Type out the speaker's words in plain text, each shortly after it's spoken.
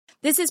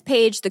This is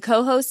Paige, the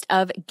co-host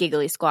of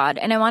Giggly Squad,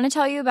 and I want to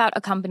tell you about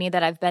a company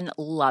that I've been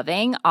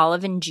loving,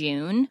 Olive &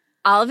 June.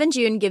 Olive &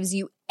 June gives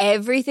you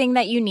everything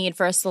that you need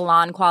for a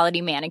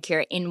salon-quality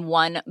manicure in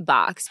one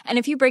box. And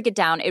if you break it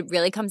down, it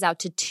really comes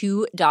out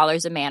to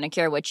 $2 a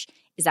manicure, which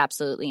is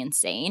absolutely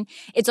insane.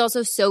 It's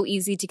also so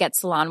easy to get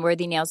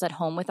salon-worthy nails at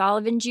home with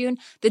Olive & June.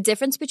 The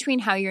difference between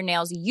how your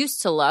nails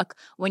used to look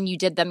when you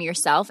did them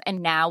yourself and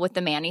now with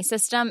the Mani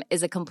system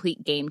is a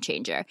complete game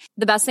changer.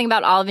 The best thing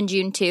about Olive &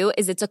 June, too,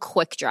 is it's a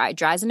quick dry.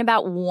 Dries in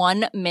about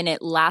 1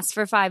 minute, lasts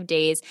for 5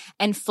 days,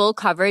 and full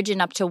coverage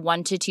in up to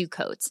 1 to 2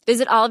 coats.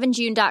 Visit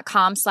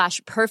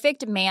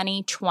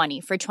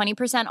oliveandjune.com/perfectmani20 for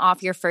 20%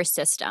 off your first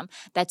system.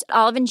 That's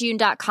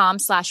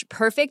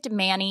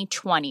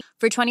oliveandjune.com/perfectmani20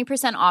 for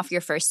 20% off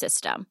your first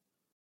system.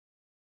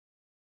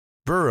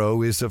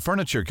 Burrow is a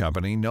furniture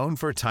company known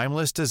for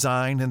timeless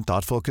design and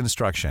thoughtful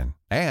construction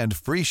and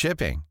free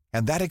shipping,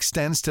 and that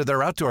extends to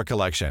their outdoor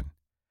collection.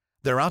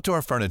 Their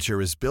outdoor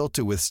furniture is built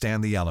to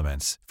withstand the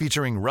elements,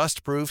 featuring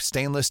rust-proof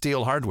stainless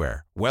steel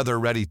hardware,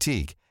 weather-ready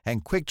teak,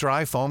 and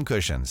quick-dry foam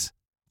cushions.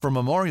 For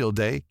Memorial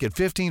Day, get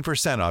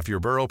 15% off your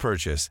Burrow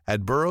purchase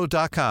at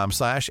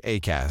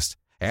burrow.com/acast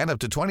and up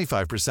to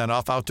 25%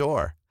 off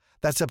outdoor.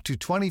 That's up to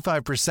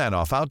 25%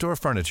 off outdoor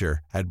furniture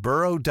at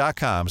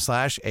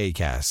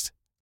burrow.com/acast.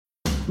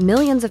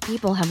 Millions of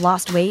people have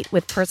lost weight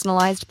with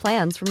personalized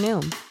plans from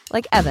Noom.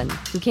 Like Evan,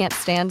 who can't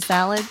stand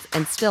salads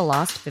and still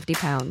lost 50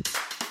 pounds.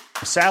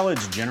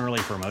 Salads generally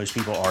for most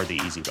people are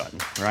the easy button,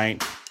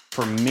 right?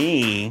 For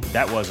me,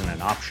 that wasn't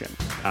an option.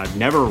 I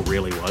never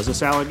really was a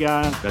salad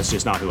guy. That's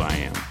just not who I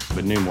am.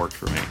 But Noom worked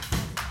for me.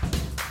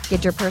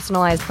 Get your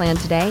personalized plan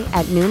today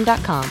at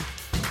Noom.com.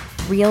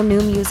 Real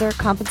Noom user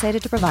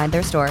compensated to provide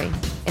their story.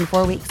 In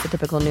 4 weeks, the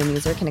typical Noom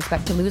user can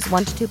expect to lose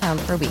 1 to 2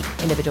 pounds per week.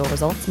 Individual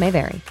results may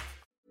vary.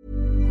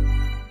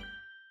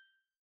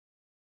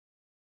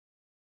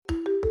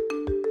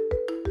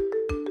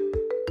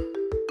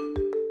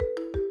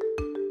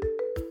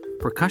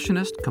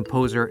 Percussionist,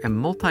 composer, and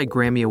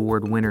multi-Grammy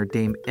Award winner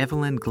Dame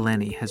Evelyn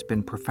Glennie has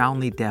been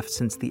profoundly deaf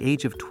since the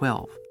age of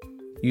 12.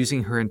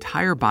 Using her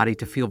entire body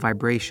to feel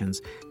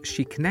vibrations,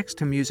 she connects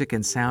to music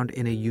and sound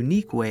in a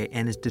unique way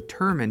and is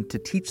determined to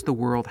teach the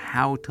world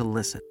how to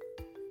listen.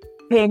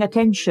 Paying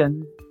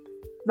attention,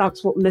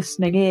 that's what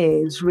listening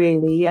is,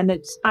 really, and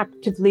it's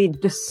actively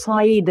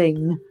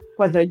deciding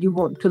whether you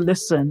want to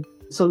listen.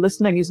 So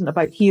listening isn't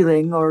about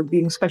hearing or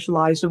being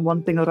specialized in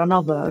one thing or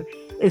another.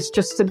 It's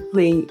just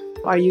simply,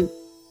 are you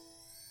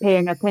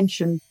paying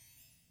attention?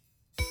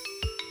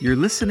 You're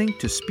listening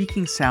to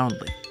Speaking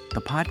Soundly,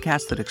 the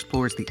podcast that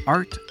explores the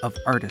art of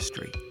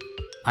artistry.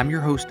 I'm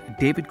your host,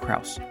 David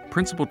Krause,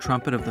 principal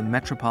trumpet of the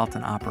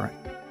Metropolitan Opera.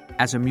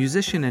 As a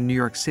musician in New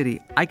York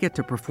City, I get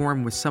to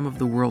perform with some of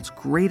the world's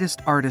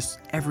greatest artists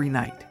every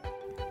night.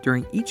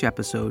 During each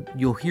episode,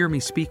 you'll hear me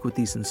speak with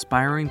these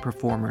inspiring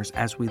performers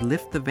as we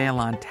lift the veil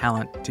on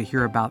talent to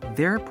hear about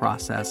their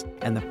process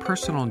and the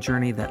personal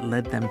journey that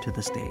led them to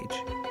the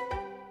stage.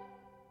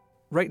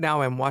 Right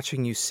now, I'm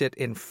watching you sit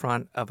in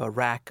front of a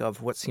rack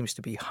of what seems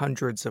to be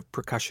hundreds of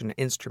percussion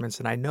instruments,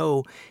 and I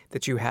know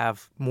that you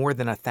have more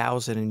than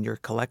 1,000 in your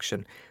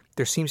collection.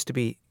 There seems to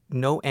be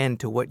no end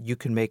to what you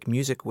can make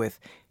music with.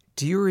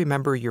 Do you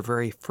remember your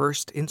very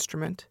first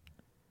instrument?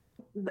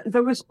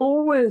 There was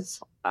always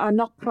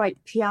an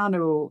upright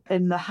piano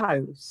in the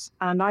house,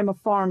 and I'm a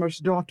farmer's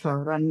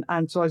daughter, and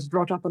so I was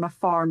brought up on a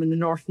farm in the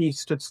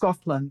northeast of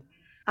Scotland.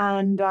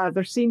 And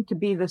there seemed to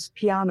be this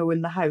piano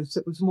in the house.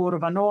 It was more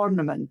of an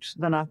ornament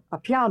than a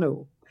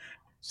piano.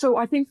 So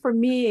I think for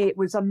me, it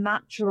was a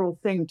natural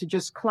thing to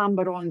just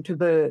clamber onto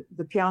the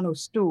piano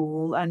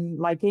stool and,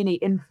 like any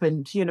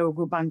infant,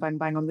 go bang, bang,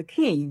 bang on the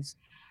keys.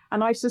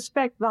 And I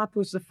suspect that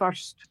was the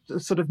first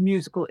sort of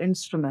musical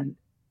instrument.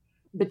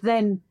 But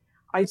then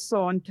I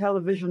saw on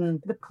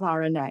television the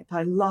clarinet.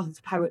 I loved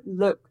how it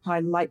looked.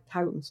 I liked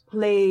how it was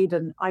played,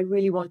 and I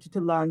really wanted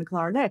to learn the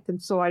clarinet. And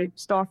so I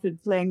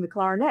started playing the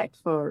clarinet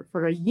for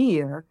a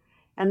year.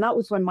 And that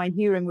was when my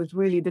hearing was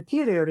really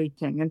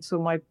deteriorating. And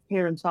so my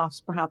parents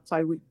asked perhaps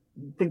I would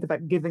think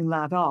about giving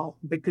that up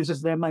because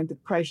of the amount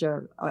of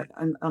pressure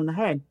on the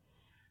head.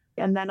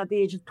 And then at the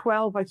age of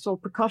 12, I saw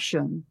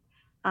percussion.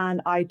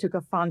 And I took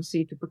a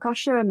fancy to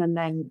percussion and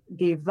then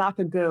gave that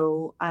a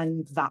go.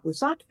 And that was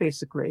that,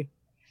 basically.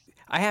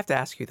 I have to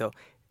ask you, though,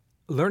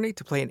 learning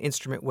to play an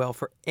instrument well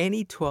for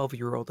any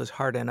 12-year-old is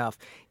hard enough.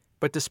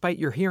 But despite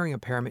your hearing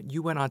impairment,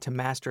 you went on to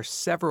master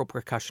several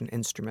percussion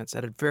instruments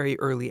at a very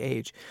early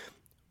age.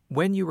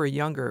 When you were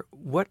younger,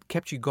 what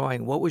kept you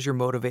going? What was your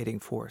motivating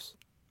force?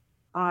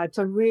 It's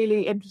a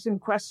really interesting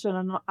question.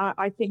 And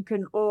I think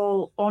in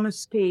all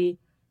honesty,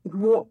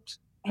 what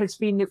has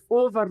been the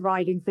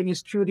overriding thing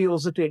is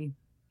curiosity.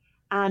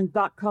 And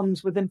that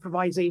comes with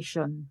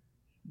improvisation,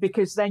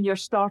 because then you're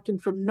starting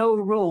from no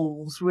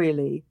rules,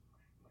 really.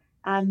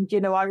 And,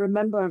 I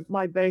remember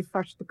my very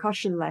first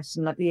percussion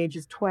lesson at the age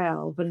of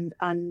 12,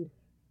 and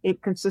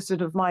it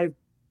consisted of my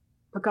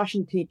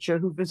percussion teacher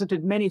who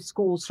visited many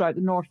schools throughout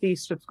the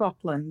northeast of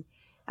Scotland.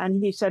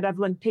 And he said,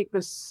 "Evelyn, take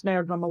this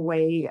snare drum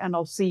away and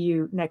I'll see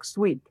you next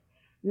week."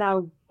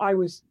 Now, I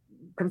was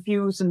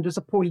confused and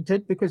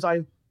disappointed because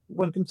I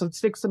wanted some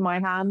sticks in my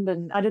hand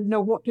and I didn't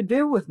know what to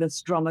do with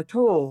this drum at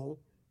all.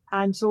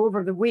 And so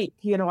over the week,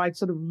 I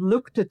sort of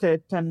looked at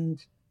it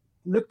and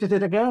looked at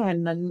it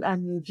again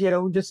and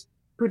just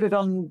put it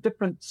on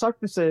different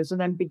surfaces and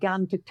then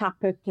began to tap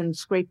it and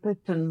scrape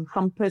it and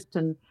thump it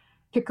and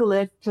tickle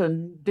it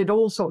and did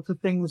all sorts of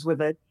things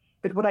with it.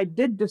 But what I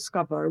did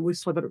discover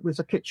was whether it was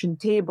a kitchen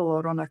table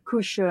or on a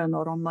cushion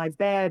or on my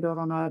bed or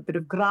on a bit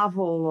of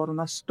gravel or on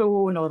a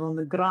stone or on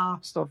the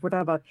grass or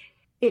whatever,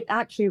 it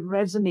actually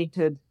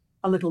resonated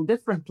a little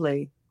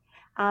differently.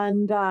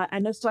 And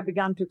as I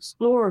began to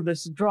explore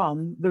this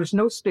drum, there's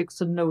no sticks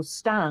and no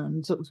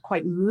stands. It was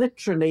quite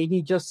literally,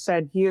 he just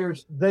said,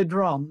 here's the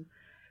drum.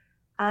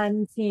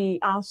 And he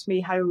asked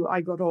me how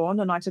I got on.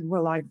 And I said,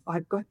 well,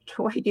 I've got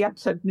no idea.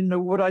 I didn't know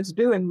what I was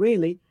doing,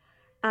 really.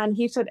 And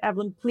he said,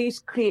 Evelyn, please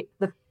create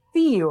the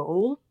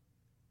feel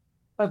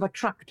of a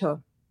tractor.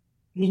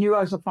 He knew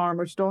I was a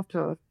farmer's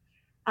daughter.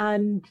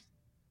 And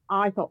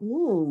I thought,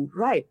 oh,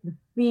 right, the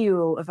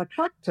feel of a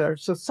tractor.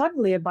 So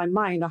suddenly in my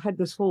mind, I had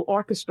this whole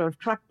orchestra of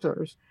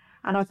tractors.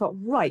 And I thought,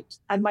 right.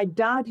 And my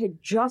dad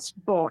had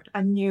just bought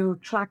a new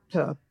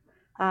tractor.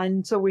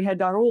 And so we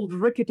had our old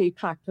rickety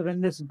tractor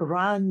and this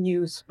brand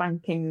new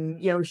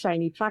spanking,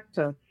 shiny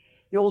tractor.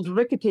 The old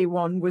rickety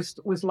one was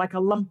like a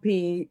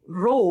lumpy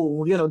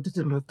roll,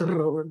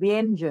 the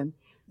engine.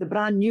 The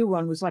brand new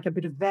one was like a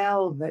bit of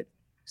velvet.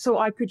 So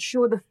I could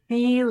show the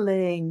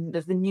feeling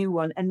of the new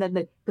one and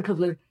then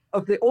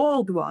of the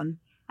old one.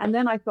 And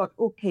then I thought,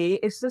 okay,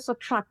 is this a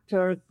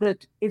tractor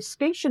that is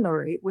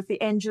stationary with the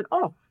engine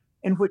off?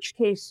 In which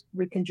case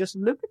we can just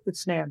look at the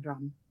snare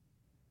drum.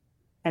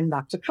 And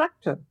that's a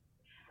tractor.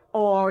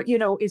 Or,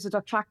 is it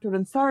a tractor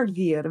in third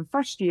gear, in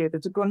first gear?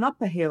 Is it going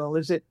up a hill?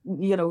 Is it,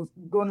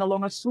 going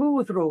along a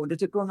smooth road?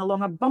 Is it going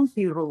along a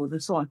bumpy road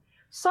and so on?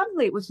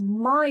 Suddenly it was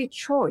my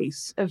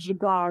choice as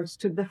regards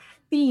to the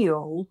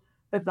feel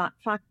of that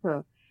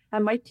tractor.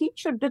 And my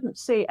teacher didn't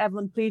say,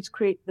 Evelyn, please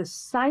create the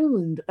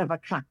sound of a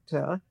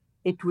tractor.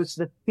 It was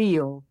the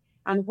feel.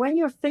 And when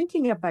you're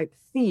thinking about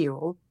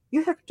feel,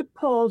 you have to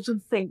pause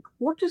and think,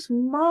 what is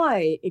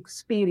my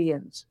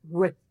experience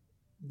with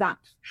that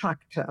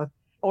tractor?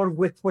 Or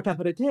with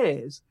whatever it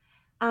is.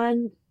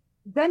 And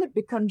then it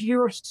becomes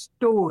your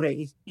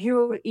story,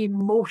 your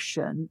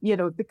emotion,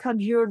 it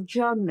becomes your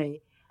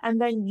journey.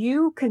 And then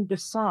you can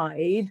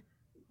decide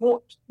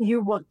what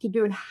you want to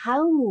do and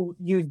how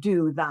you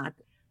do that.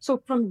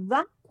 So from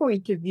that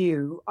point of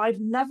view, I've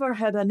never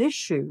had an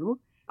issue.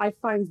 I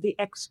found the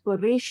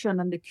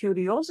exploration and the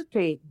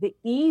curiosity the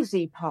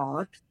easy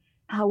part.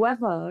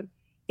 However,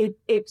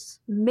 it's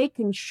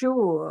making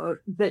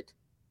sure that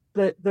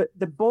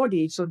the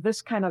body, so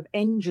this kind of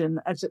engine,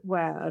 as it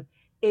were,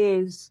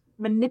 is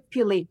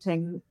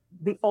manipulating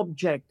the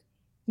object,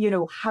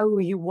 how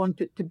you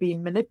want it to be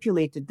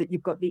manipulated, that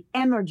you've got the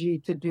energy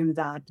to do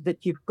that,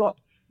 that you've got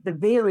the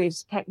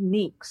various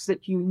techniques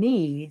that you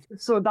need.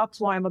 So that's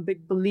why I'm a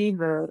big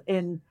believer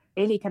in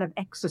any kind of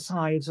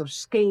exercise or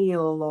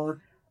scale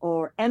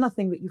or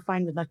anything that you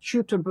find in a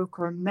tutor book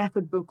or a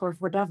method book or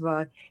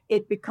whatever.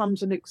 It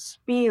becomes an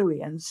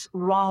experience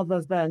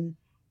rather than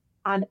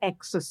an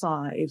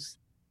exercise.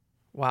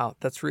 Wow,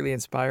 that's really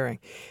inspiring.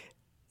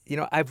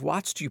 I've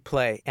watched you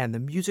play, and the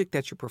music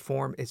that you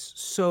perform is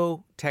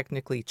so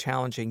technically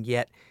challenging,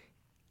 yet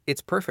it's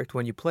perfect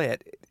when you play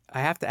it. I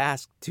have to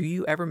ask, do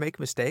you ever make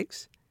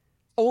mistakes?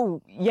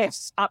 Oh,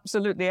 yes,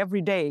 absolutely,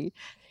 every day.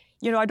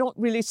 I don't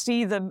really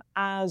see them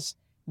as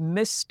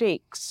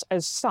mistakes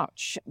as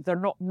such. They're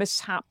not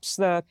mishaps.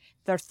 They're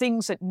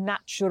things that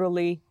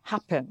naturally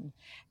happen.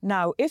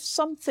 Now, if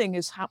something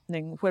is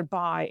happening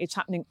whereby it's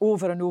happening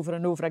over and over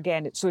and over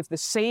again, so if the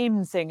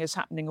same thing is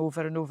happening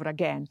over and over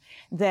again,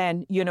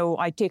 then,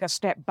 I take a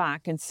step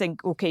back and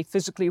think, okay,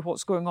 physically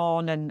what's going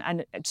on?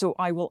 And so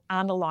I will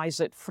analyze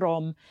it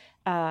from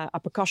a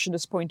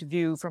percussionist's point of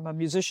view, from a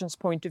musician's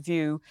point of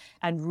view,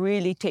 and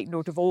really take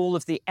note of all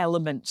of the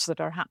elements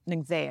that are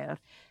happening there.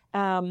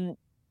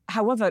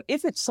 However,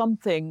 if it's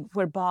something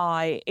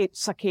whereby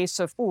it's a case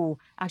of, oh,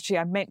 actually,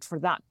 I meant for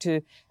that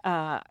to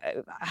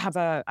have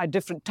a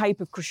different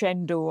type of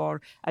crescendo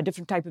or a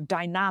different type of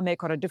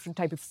dynamic or a different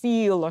type of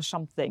feel or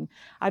something,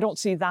 I don't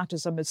see that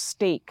as a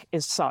mistake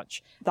as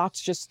such.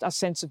 That's just a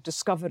sense of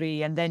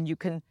discovery. And then you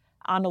can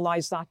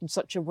analyze that in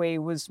such a way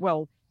was,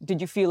 well, did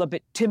you feel a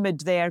bit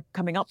timid there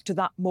coming up to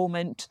that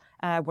moment?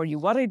 Were you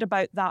worried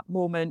about that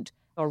moment?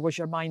 Or was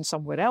your mind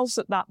somewhere else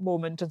at that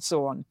moment, and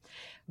so on.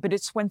 But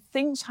it's when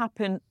things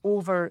happen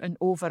over and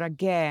over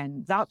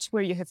again, that's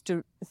where you have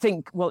to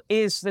think, well,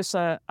 is this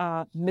a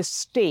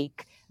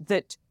mistake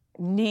that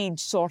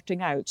needs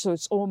sorting out? So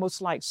it's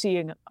almost like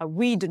seeing a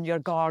weed in your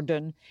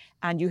garden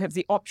and you have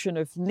the option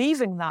of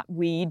leaving that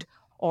weed,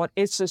 or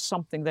is this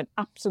something that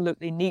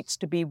absolutely needs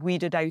to be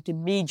weeded out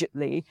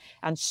immediately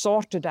and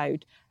sorted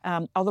out?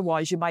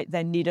 Otherwise, you might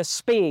then need a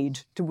spade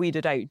to weed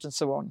it out and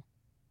so on.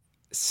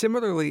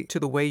 Similarly to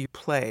the way you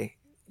play,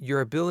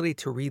 your ability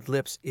to read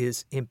lips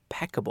is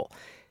impeccable.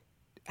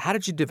 How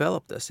did you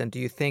develop this, and do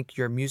you think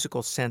your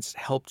musical sense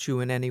helped you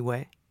in any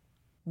way?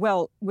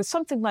 Well, with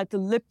something like the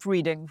lip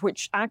reading,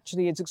 which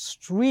actually is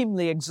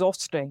extremely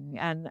exhausting,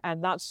 and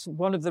that's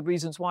one of the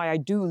reasons why I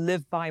do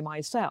live by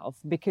myself,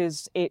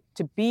 because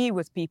to be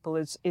with people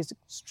is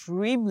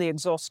extremely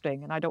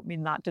exhausting. And I don't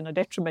mean that in a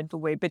detrimental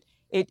way, but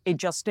it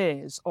just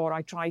is. Or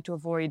I try to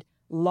avoid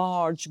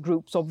large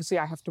groups. Obviously,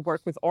 I have to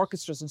work with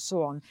orchestras and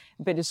so on.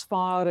 But as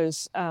far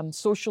as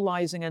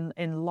socializing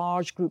in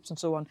large groups and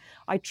so on,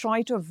 I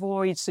try to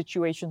avoid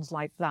situations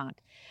like that.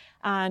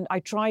 And I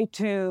try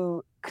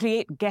to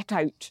create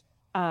get-out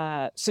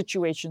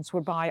situations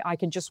whereby I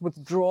can just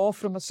withdraw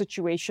from a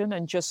situation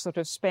and just sort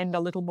of spend a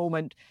little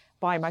moment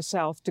by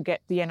myself to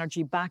get the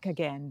energy back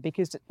again.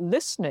 Because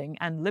listening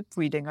and lip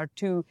reading are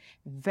two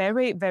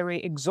very,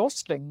 very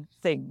exhausting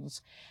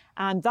things.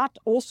 And that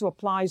also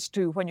applies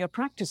to when you're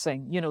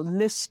practicing,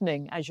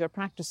 listening as you're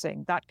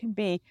practicing. That can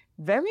be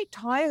very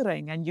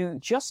tiring, and you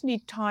just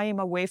need time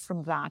away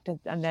from that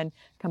and then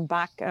come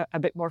back a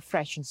bit more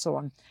fresh and so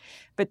on.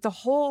 But the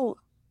whole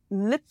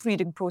lip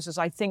reading process,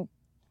 I think,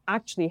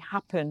 actually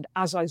happened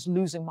as I was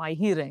losing my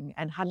hearing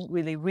and hadn't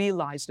really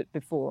realized it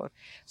before.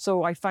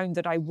 So I found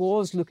that I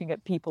was looking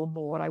at people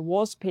more. I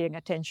was paying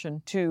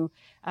attention to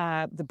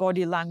the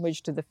body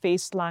language, to the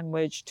face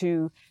language,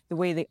 to the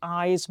way the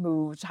eyes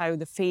moved, how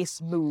the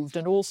face moved,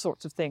 and all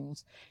sorts of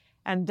things.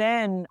 And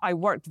then I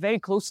worked very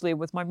closely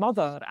with my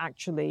mother,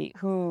 actually,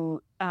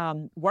 who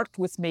worked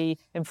with me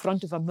in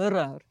front of a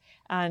mirror.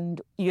 And,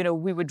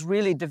 we would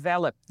really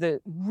develop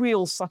the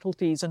real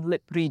subtleties in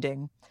lip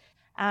reading.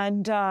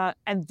 And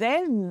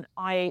then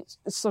I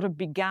sort of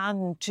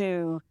began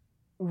to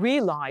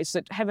realize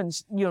that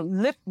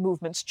lip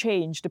movements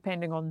change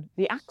depending on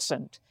the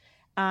accent.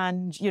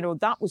 And,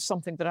 that was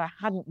something that I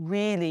hadn't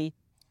really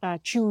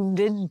tuned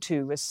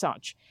into as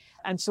such.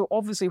 And so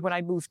obviously when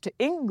I moved to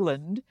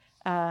England,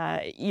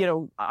 I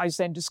was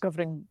then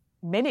discovering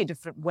many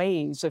different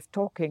ways of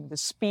talking, the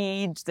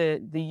speed, the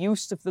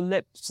use of the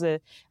lips,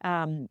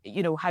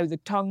 how the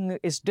tongue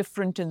is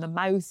different in the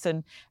mouth,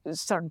 and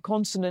certain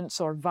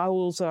consonants or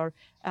vowels are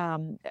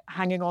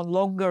hanging on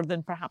longer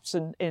than perhaps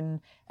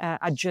in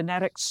a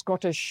generic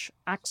Scottish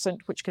accent,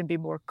 which can be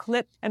more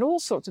clipped, and all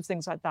sorts of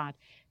things like that.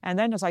 And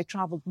then as I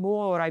traveled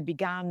more, I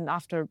began,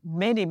 after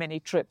many, many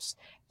trips,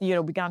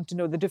 began to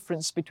know the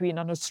difference between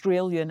an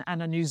Australian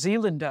and a New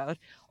Zealander,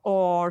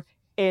 or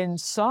in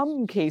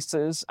some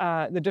cases,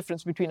 the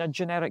difference between a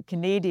generic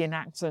Canadian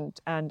accent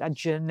and a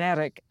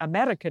generic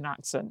American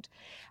accent.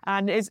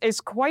 And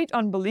it's quite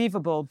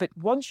unbelievable. But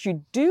once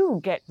you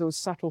do get those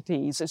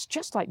subtleties, it's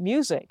just like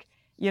music.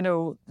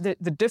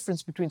 The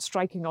difference between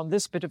striking on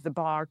this bit of the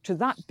bar to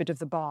that bit of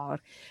the bar,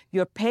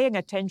 you're paying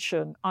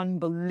attention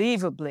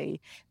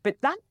unbelievably. But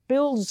that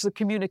builds the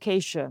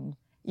communication,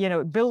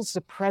 it builds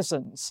the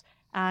presence.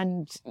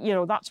 And,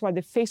 that's why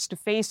the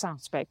face-to-face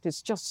aspect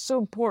is just so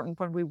important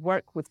when we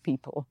work with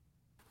people.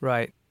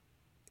 Right.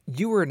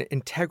 You were an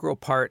integral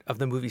part of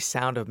the movie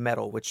Sound of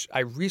Metal, which I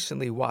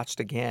recently watched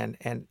again,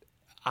 and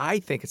I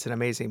think it's an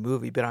amazing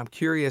movie, but I'm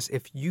curious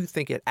if you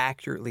think it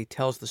accurately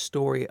tells the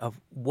story of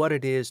what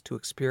it is to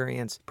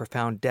experience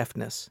profound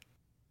deafness.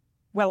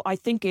 Well, I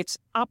think it's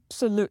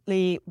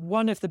absolutely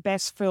one of the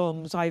best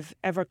films I've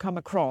ever come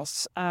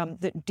across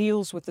that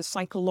deals with the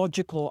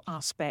psychological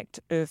aspect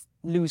of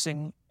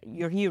losing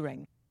your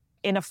hearing.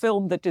 In a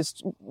film that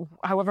is,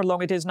 however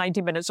long it is,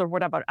 90 minutes or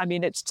whatever, I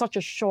mean, it's such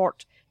a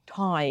short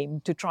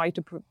time to try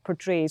to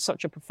portray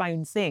such a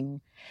profound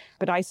thing.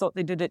 But I thought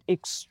they did it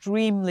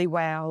extremely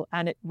well,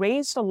 and it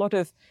raised a lot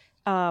of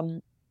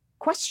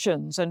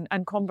questions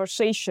and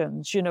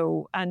conversations,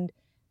 and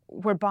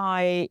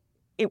whereby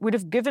it would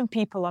have given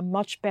people a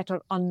much better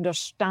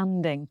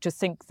understanding to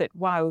think that,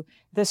 wow,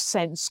 this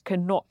sense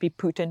cannot be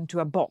put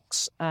into a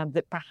box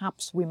that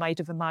perhaps we might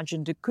have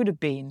imagined it could have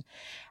been.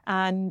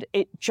 And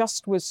it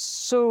just was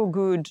so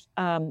good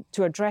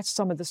to address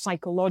some of the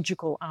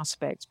psychological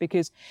aspects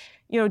because,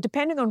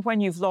 depending on when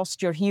you've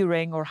lost your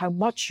hearing or how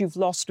much you've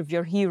lost of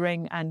your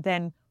hearing and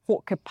then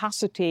what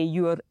capacity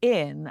you are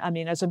in, I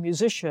mean, as a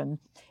musician,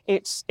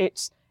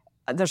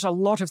 there's a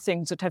lot of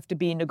things that have to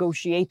be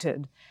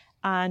negotiated.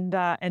 And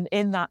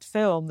in that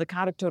film, the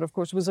character, of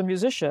course, was a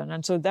musician.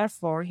 And so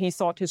therefore, he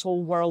thought his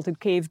whole world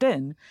had caved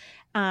in.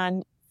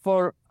 And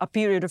for a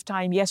period of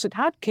time, yes, it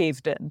had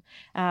caved in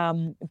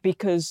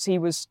because he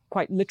was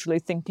quite literally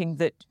thinking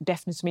that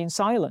deafness means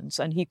silence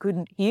and he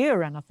couldn't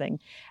hear anything.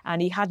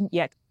 And he hadn't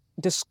yet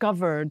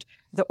discovered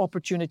the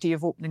opportunity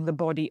of opening the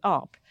body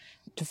up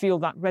to feel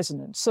that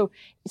resonance. So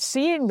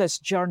seeing this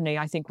journey,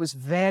 I think, was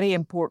very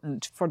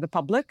important for the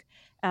public.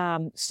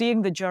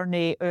 Seeing the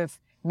journey of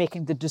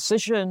making the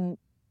decision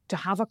to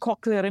have a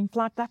cochlear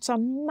implant, that's a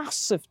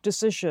massive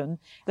decision.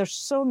 There's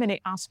so many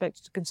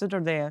aspects to consider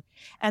there.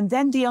 And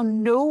then the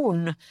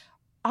unknown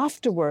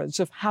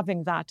afterwards of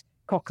having that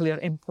cochlear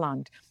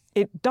implant.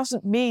 It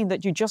doesn't mean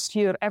that you just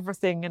hear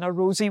everything in a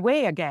rosy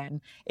way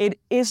again. It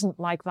isn't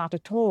like that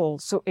at all.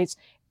 So it's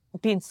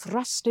being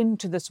thrust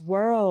into this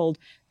world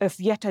of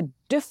yet a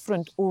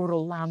different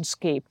oral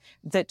landscape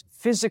that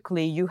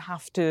physically you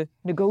have to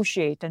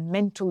negotiate and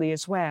mentally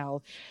as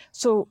well.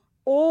 So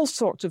all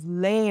sorts of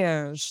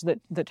layers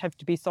that have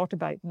to be thought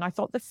about. And I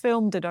thought the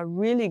film did a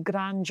really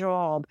grand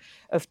job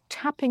of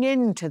tapping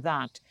into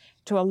that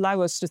to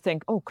allow us to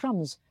think, oh,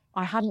 crumbs,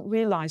 I hadn't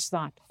realized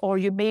that. Or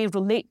you may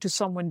relate to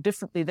someone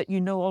differently that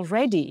you know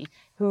already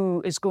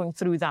who is going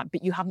through that,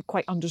 but you haven't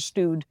quite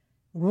understood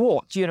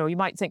what. You know, you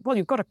might think, well,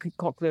 you've got a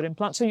cochlear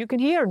implant, so you can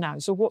hear now.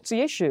 So what's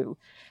the issue?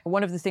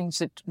 One of the things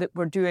that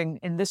we're doing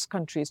in this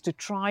country is to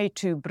try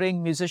to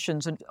bring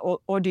musicians and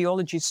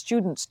audiology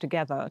students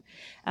together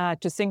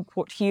to think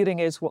what hearing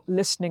is, what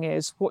listening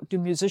is, what do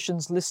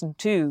musicians listen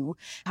to,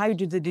 how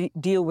do they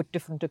deal with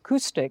different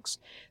acoustics.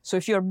 So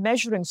if you're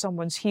measuring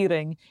someone's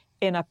hearing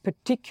in a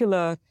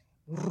particular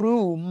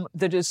room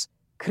that is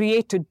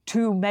created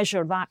to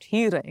measure that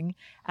hearing,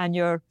 and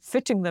you're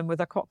fitting them with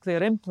a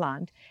cochlear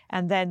implant,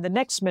 and then the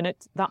next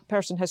minute that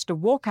person has to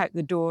walk out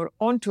the door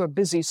onto a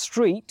busy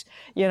street,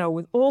 you know,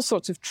 with all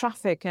sorts of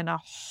traffic and a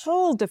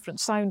whole different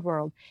sound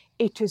world,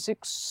 it is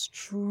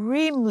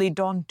extremely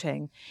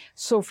daunting.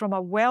 So from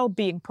a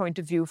well-being point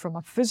of view, from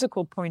a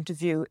physical point of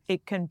view,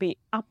 it can be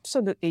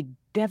absolutely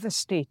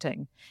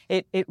devastating.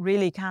 It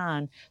really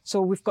can.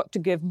 So we've got to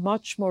give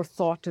much more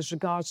thought as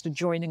regards to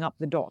joining up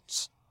the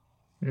dots.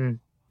 Mm.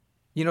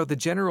 You know, the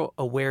general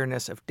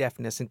awareness of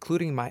deafness,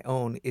 including my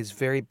own, is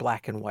very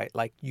black and white.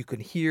 Like, you can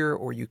hear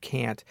or you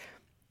can't.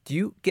 Do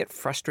you get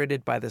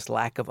frustrated by this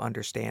lack of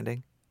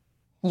understanding?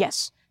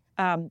 Yes,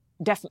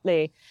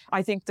 definitely.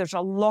 I think there's a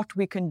lot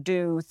we can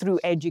do through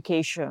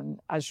education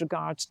as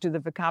regards to the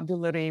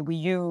vocabulary we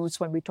use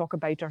when we talk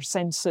about our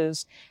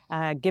senses,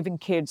 giving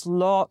kids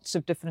lots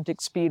of different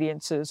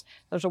experiences.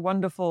 There's a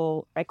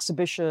wonderful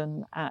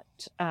exhibition at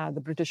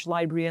the British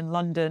Library in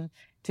London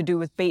to do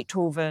with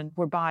Beethoven,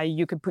 whereby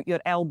you can put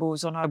your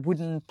elbows on a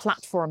wooden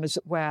platform, as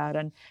it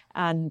were,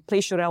 and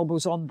place your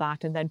elbows on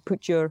that, and then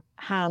put your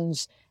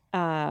hands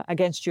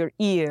against your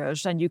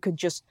ears, and you can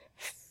just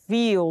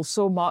feel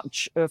so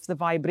much of the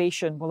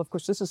vibration. Well, of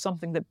course, this is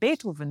something that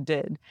Beethoven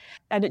did.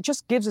 And it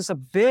just gives us a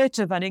bit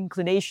of an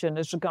inclination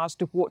as regards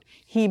to what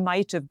he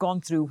might have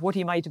gone through, what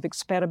he might have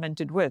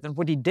experimented with, and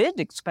what he did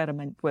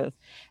experiment with,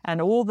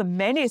 and all the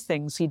many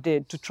things he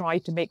did to try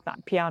to make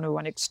that piano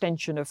an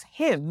extension of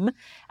him,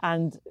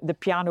 and the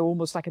piano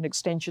almost like an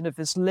extension of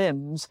his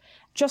limbs,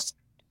 just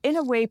in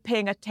a way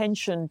paying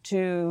attention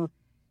to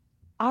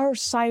our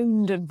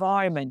sound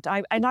environment.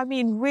 I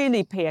mean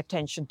really pay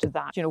attention to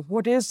that. You know,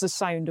 what is the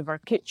sound of our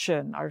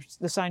kitchen, or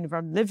the sound of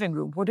our living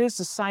room? What is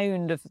the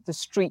sound of the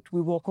street we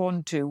walk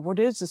onto? What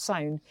is the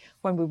sound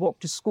when we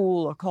walk to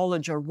school or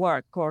college or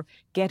work or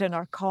get in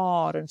our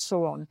car and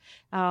so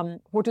on?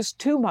 What is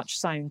too much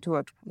sound to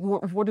it?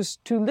 What is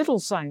too little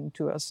sound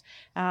to us?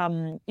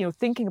 You know,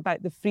 thinking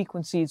about the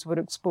frequencies we're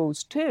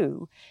exposed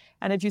to.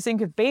 And if you think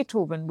of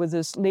Beethoven with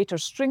his later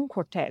string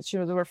quartets, you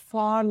know, there were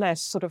far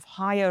less sort of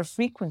higher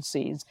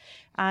frequencies.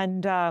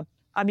 And I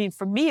mean,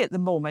 for me at the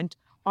moment,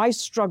 I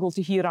struggle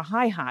to hear a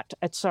hi-hat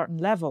at certain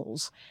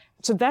levels.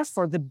 So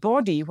therefore, the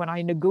body, when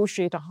I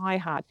negotiate a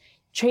hi-hat,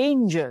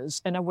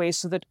 changes in a way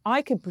so that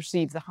I can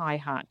perceive the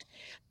hi-hat.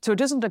 So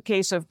it isn't a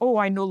case of, oh,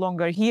 I no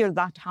longer hear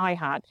that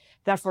hi-hat,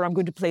 therefore I'm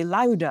going to play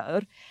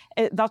louder.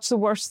 That's the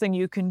worst thing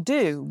you can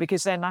do,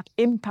 because then that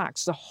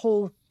impacts the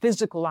whole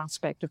physical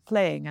aspect of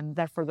playing, and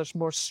therefore there's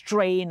more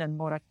strain and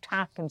more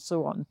attack and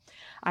so on.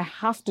 I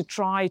have to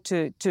try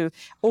to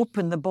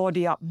open the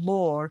body up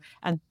more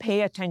and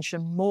pay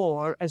attention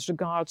more as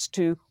regards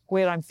to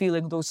where I'm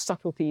feeling those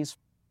subtleties.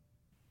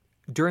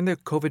 During the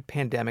COVID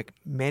pandemic,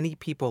 many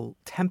people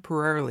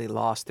temporarily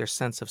lost their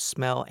sense of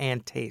smell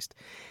and taste.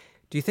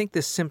 Do you think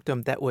this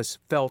symptom that was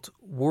felt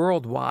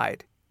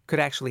worldwide could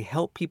actually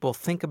help people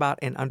think about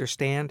and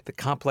understand the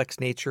complex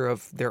nature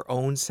of their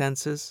own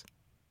senses?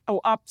 Oh,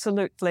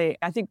 absolutely.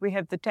 I think we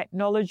have the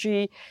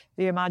technology,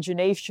 the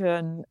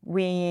imagination.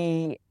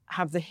 We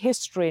have the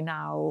history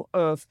now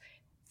of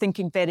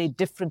thinking very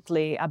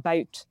differently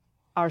about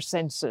our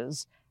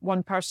senses.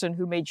 One person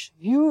who made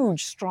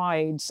huge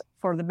strides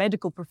for the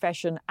medical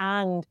profession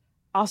and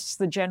us,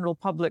 the general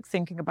public,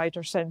 thinking about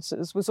our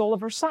senses was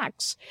Oliver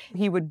Sacks.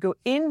 He would go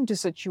into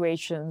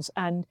situations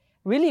and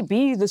really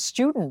be the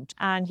student,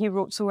 and he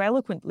wrote so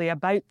eloquently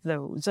about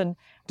those. And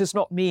it does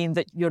not mean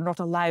that you're not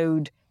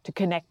allowed to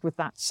connect with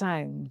that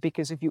sound,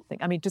 because if you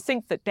think, I mean, to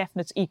think that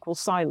deafness equals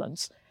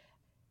silence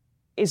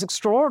is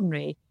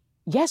extraordinary.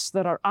 Yes,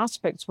 there are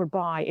aspects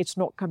whereby it's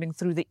not coming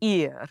through the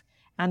ear,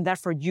 and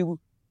therefore you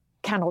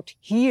cannot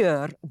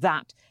hear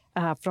that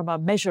from a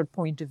measured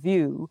point of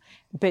view,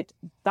 but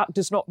that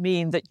does not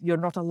mean that you're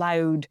not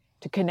allowed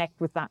to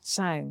connect with that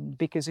sound,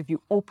 because if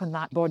you open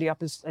that body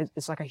up,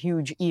 it's like a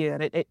huge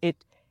ear.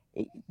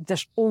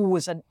 There's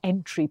always an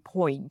entry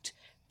point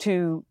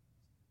to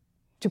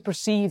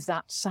perceive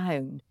that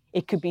sound.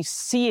 It could be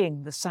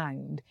seeing the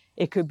sound.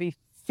 It could be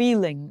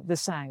feeling the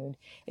sound.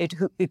 It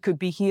could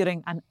be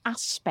hearing an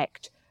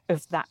aspect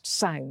of that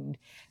sound.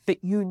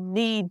 But you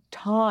need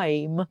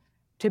time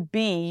to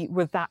be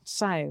with that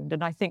sound.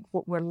 And I think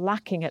what we're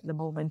lacking at the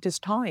moment is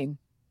time.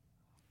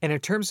 And in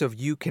terms of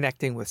you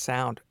connecting with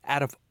sound,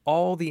 out of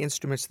all the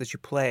instruments that you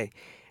play,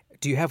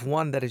 do you have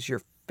one that is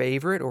your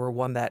favorite or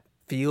one that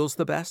feels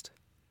the best?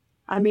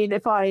 I mean,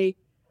 if I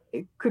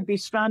could be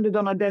stranded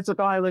on a desert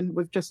island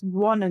with just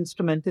one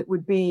instrument, it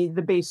would be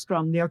the bass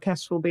drum, the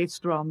orchestral bass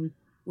drum,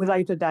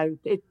 without a doubt.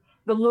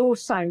 The low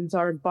sounds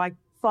are by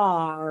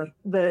far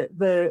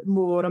the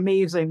more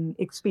amazing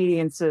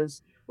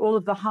experiences. All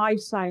of the high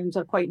sounds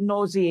are quite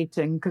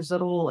nauseating because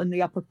they're all in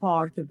the upper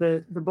part of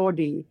the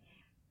body.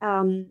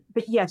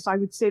 But yes, I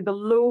would say the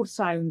low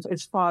sounds,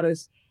 as far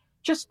as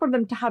just for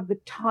them to have the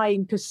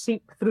time to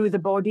seep through the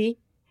body,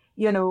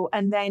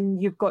 and then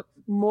you've got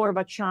more of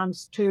a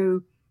chance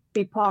to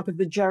be part of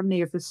the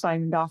journey of the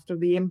sound after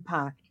the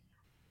impact.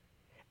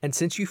 And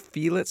since you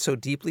feel it so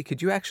deeply,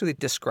 could you actually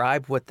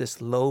describe what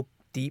this low,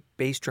 deep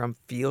bass drum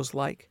feels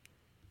like?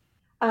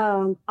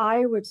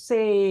 I would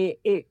say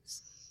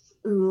it's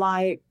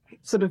like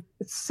sort of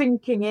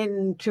sinking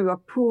into a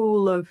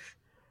pool of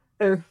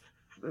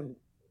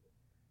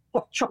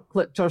hot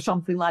chocolate or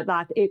something like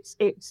that. It's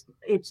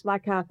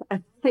like a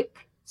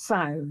thick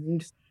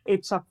sound.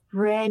 It's a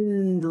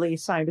friendly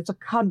sound. It's a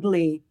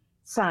cuddly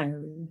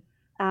sound.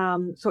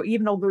 So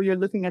even although you're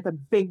looking at a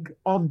big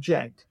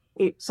object,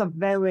 it's a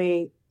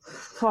very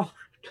soft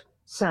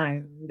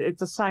sound.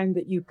 It's a sound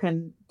that you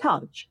can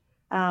touch.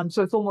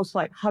 So it's almost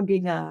like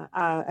hugging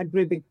a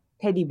great big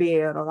teddy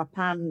bear or a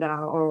panda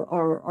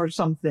or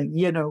something,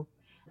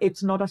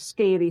 It's not a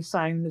scary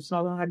sound. It's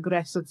not an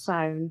aggressive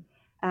sound.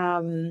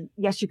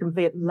 Yes, you can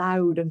play it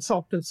loud and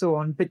soft and so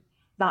on, but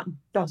that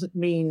doesn't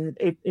mean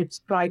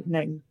it's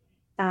frightening.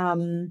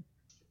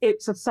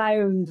 It's a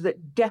sound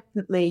that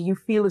definitely you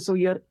feel as though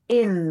you're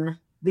in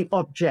the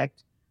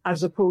object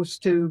as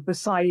opposed to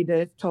beside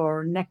it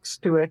or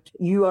next to it.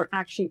 You are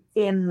actually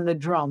in the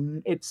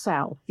drum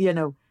itself,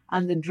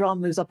 and the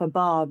drum is up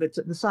above, it's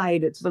at the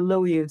side, it's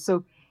below you.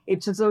 So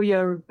it's as though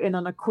you're in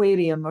an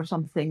aquarium or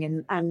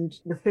something and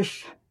the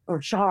fish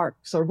or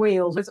sharks or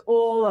whales, it's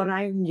all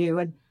around you.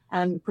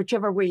 And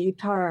whichever way you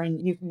turn,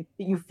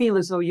 you feel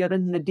as though you're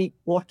in the deep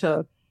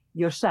water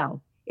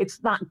yourself. It's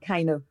that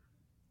kind of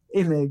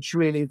image,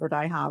 really, that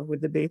I have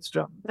with the bass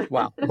drum.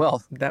 Wow.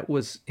 Well, that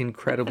was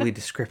incredibly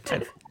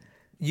descriptive.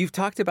 You've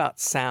talked about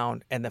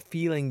sound and the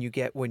feeling you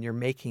get when you're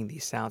making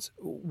these sounds.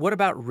 What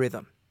about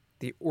rhythm,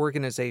 the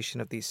organization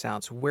of these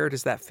sounds? Where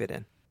does that fit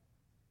in?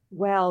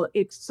 Well,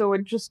 it's so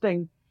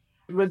interesting.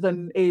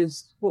 Rhythm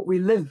is what we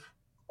live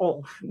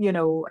off,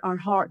 our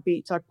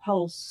heartbeats, our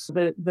pulse,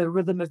 the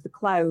rhythm of the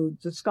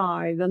clouds, the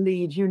sky, the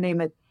leaves, you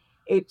name it.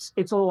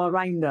 It's all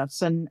around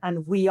us, and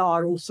we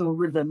are also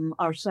rhythm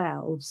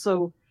ourselves.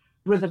 So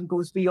rhythm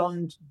goes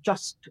beyond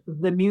just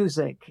the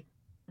music.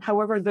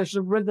 However, there's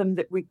a rhythm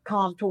that we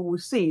can't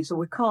always see. So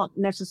we can't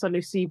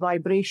necessarily see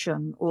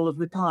vibration all of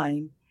the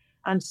time.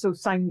 And so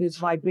sound is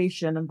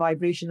vibration and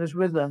vibration is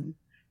rhythm.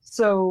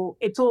 So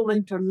it's all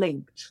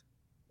interlinked.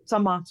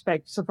 Some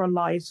aspects of our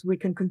lives, we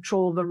can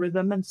control the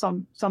rhythm, and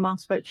some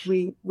aspects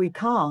we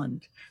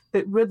can't.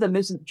 But rhythm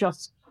isn't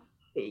just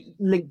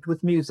linked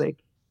with music.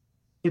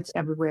 It's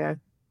everywhere.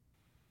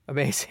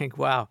 Amazing.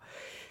 Wow.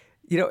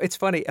 It's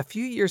funny. A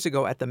few years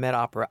ago at the Met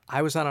Opera,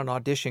 I was on an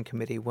audition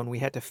committee when we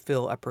had to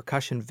fill a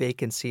percussion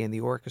vacancy in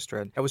the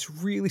orchestra. I was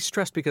really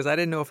stressed because I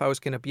didn't know if I was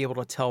going to be able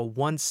to tell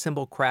one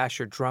cymbal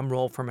crash or drum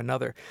roll from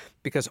another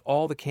because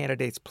all the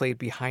candidates played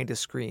behind a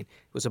screen.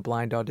 It was a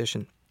blind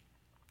audition.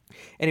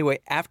 Anyway,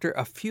 after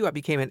a few, I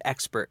became an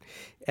expert,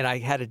 and I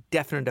had a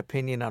definite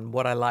opinion on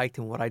what I liked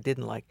and what I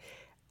didn't like.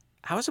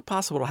 How is it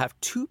possible to have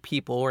two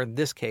people, or in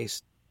this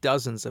case,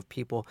 dozens of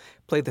people,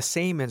 play the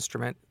same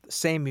instrument, the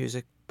same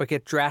music, but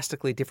get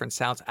drastically different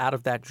sounds out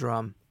of that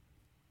drum?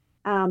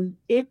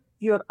 If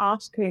you're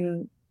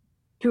asking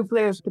two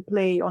players to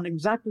play on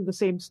exactly the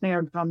same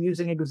snare drum,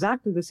 using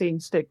exactly the same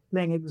stick,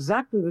 playing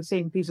exactly the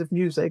same piece of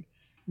music,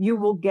 you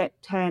will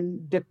get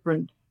 10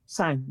 different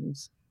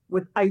sounds,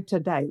 without a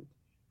doubt.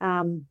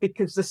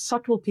 Because the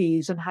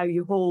subtleties and how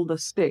you hold a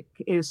stick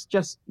is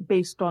just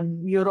based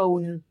on your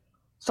own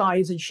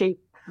size and shape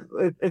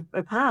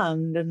of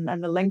hand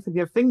and the length of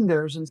your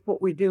fingers. And what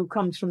we do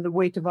comes from the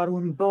weight of our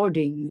own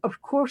body.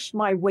 Of course,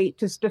 my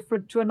weight is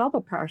different to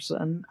another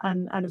person,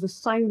 and the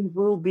sound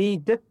will be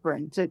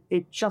different.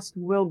 It just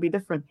will be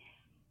different.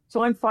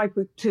 So I'm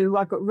 5'2".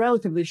 I've got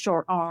relatively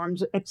short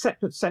arms, et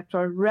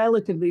cetera,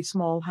 relatively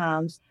small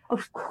hands.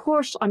 Of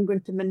course, I'm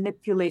going to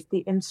manipulate the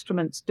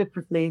instruments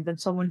differently than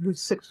someone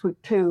who's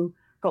 6'2",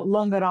 got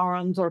longer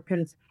arms, or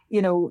can,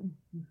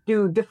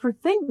 do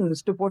different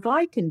things to what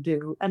I can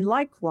do. And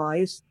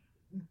likewise,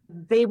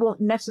 they won't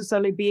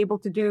necessarily be able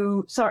to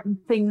do certain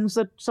things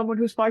that someone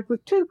who's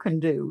 5'2" can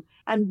do.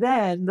 And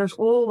then there's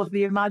all of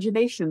the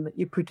imagination that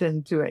you put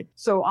into it.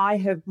 So I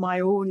have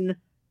my own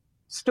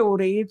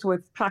stories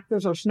with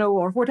tractors or snow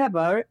or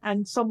whatever,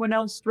 and someone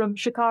else from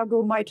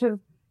Chicago might have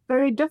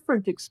very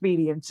different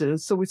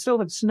experiences. So we still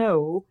have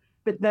snow,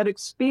 but their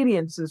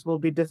experiences will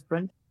be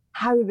different,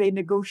 how they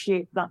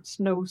negotiate that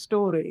snow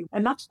story.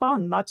 And that's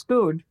fun. That's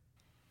good.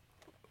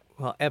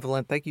 Well,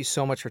 Evelyn, thank you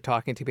so much for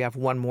talking to me. I have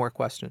one more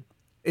question.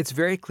 It's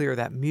very clear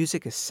that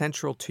music is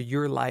central to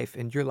your life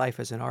and your life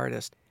as an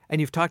artist. And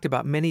you've talked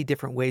about many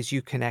different ways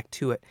you connect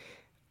to it.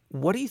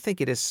 What do you think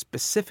it is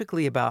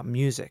specifically about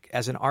music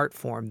as an art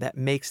form that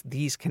makes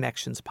these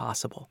connections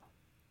possible?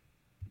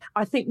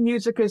 I think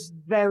music is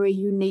very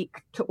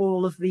unique to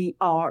all of the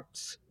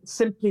arts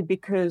simply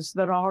because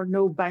there are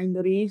no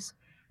boundaries,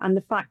 and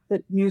the fact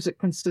that music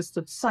consists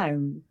of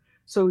sound.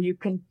 So you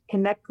can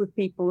connect with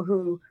people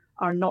who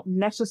are not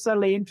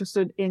necessarily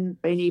interested in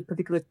any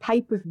particular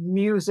type of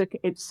music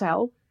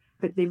itself,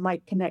 but they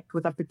might connect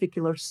with a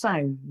particular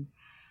sound.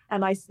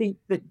 And I think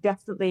that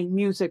definitely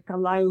music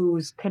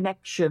allows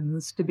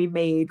connections to be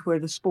made where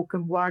the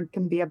spoken word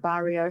can be a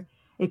barrier.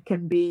 It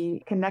can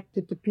be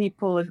connected to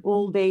people in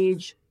old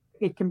age.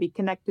 It can be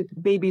connected to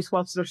babies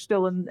whilst they're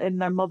still in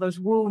their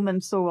mother's womb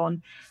and so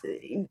on.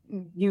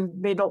 You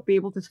may not be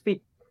able to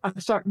speak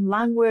a certain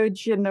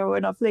language, in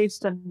a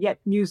place, and yet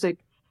music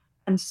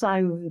and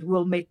sound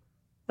will make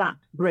that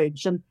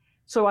bridge. And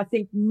so I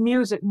think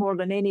music, more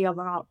than any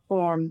other art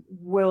form,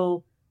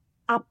 will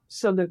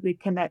absolutely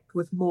connect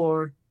with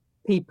more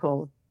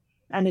people.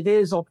 And it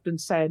is often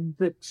said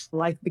that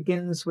life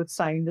begins with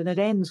sound and it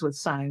ends with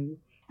sound.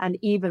 And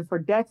even for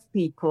deaf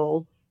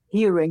people,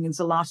 hearing is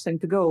the last thing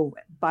to go.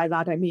 By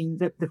that, I mean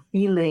the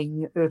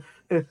feeling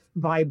of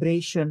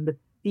vibration, the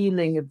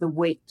feeling of the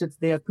weight of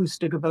the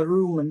acoustic of a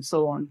room and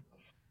so on.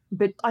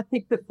 But I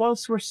think that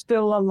whilst we're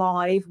still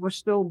alive, we're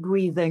still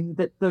breathing,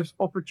 that there's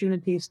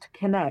opportunities to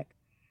connect.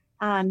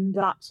 And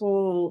that's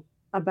all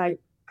about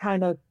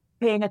kind of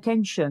paying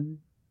attention.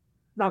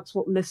 That's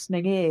what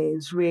listening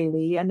is,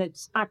 really. And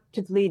it's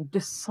actively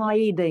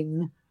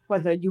deciding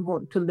whether you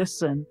want to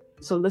listen.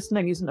 So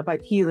listening isn't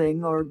about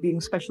hearing or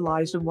being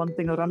specialized in one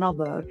thing or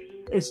another.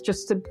 It's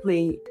just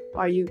simply,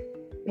 are you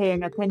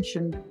paying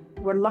attention?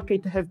 We're lucky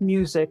to have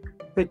music,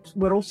 but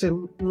we're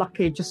also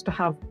lucky just to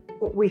have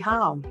what we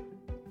have.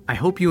 I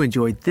hope you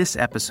enjoyed this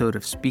episode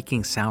of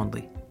Speaking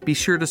Soundly. Be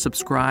sure to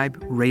subscribe,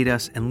 rate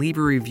us, and leave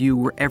a review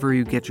wherever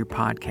you get your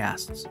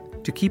podcasts.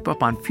 To keep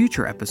up on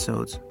future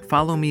episodes,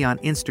 follow me on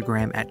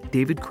Instagram at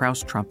David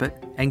Krause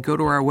Trumpet and go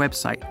to our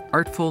website,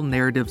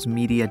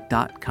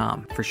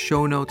 artfulnarrativesmedia.com, for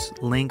show notes,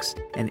 links,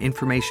 and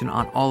information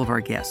on all of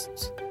our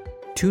guests.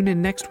 Tune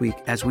in next week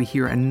as we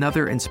hear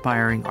another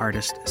inspiring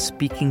artist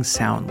speaking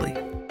soundly.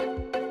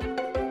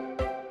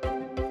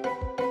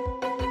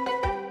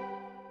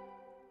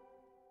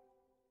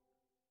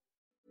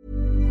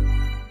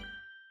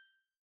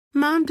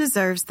 Mom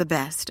deserves the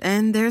best,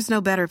 and there's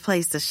no better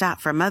place to shop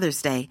for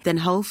Mother's Day than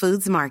Whole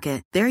Foods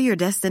Market. They're your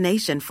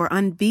destination for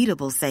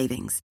unbeatable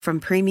savings, from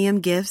premium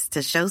gifts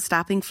to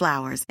show-stopping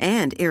flowers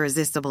and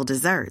irresistible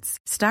desserts.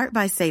 Start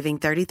by saving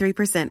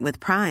 33% with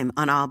Prime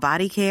on all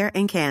body care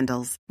and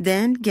candles.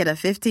 Then get a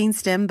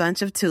 15-stem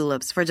bunch of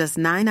tulips for just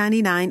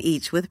 $9.99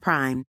 each with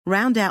Prime.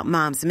 Round out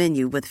Mom's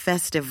menu with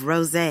festive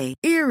rosé,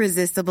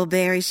 irresistible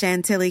berry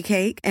chantilly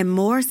cake, and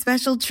more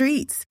special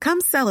treats.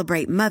 Come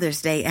celebrate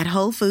Mother's Day at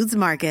Whole Foods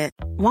Market.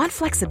 Want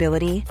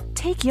flexibility?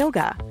 Take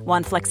yoga.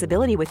 Want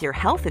flexibility with your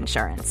health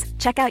insurance?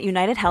 Check out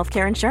United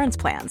Healthcare Insurance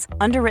Plans.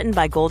 Underwritten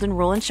by Golden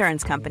Rule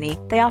Insurance Company,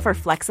 they offer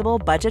flexible,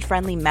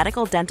 budget-friendly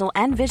medical, dental,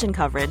 and vision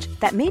coverage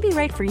that may be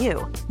right for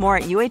you. More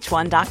at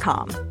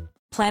uh1.com.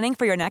 Planning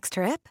for your next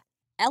trip?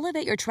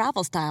 Elevate your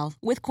travel style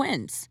with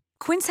Quince.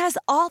 Quince has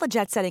all the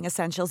jet-setting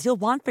essentials you'll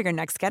want for your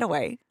next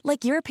getaway,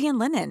 like European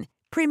linen,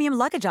 premium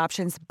luggage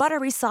options,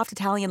 buttery soft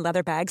Italian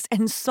leather bags,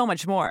 and so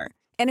much more.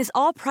 And is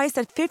all priced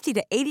at 50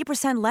 to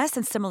 80% less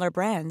than similar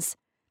brands.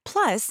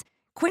 Plus,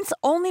 Quince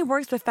only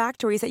works with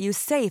factories that use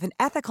safe and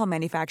ethical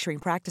manufacturing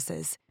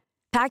practices.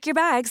 Pack your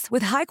bags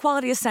with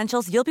high-quality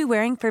essentials you'll be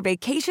wearing for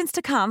vacations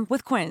to come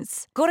with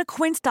Quince. Go to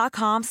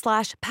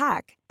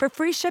quince.com/pack for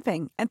free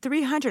shipping and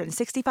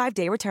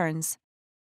 365-day returns.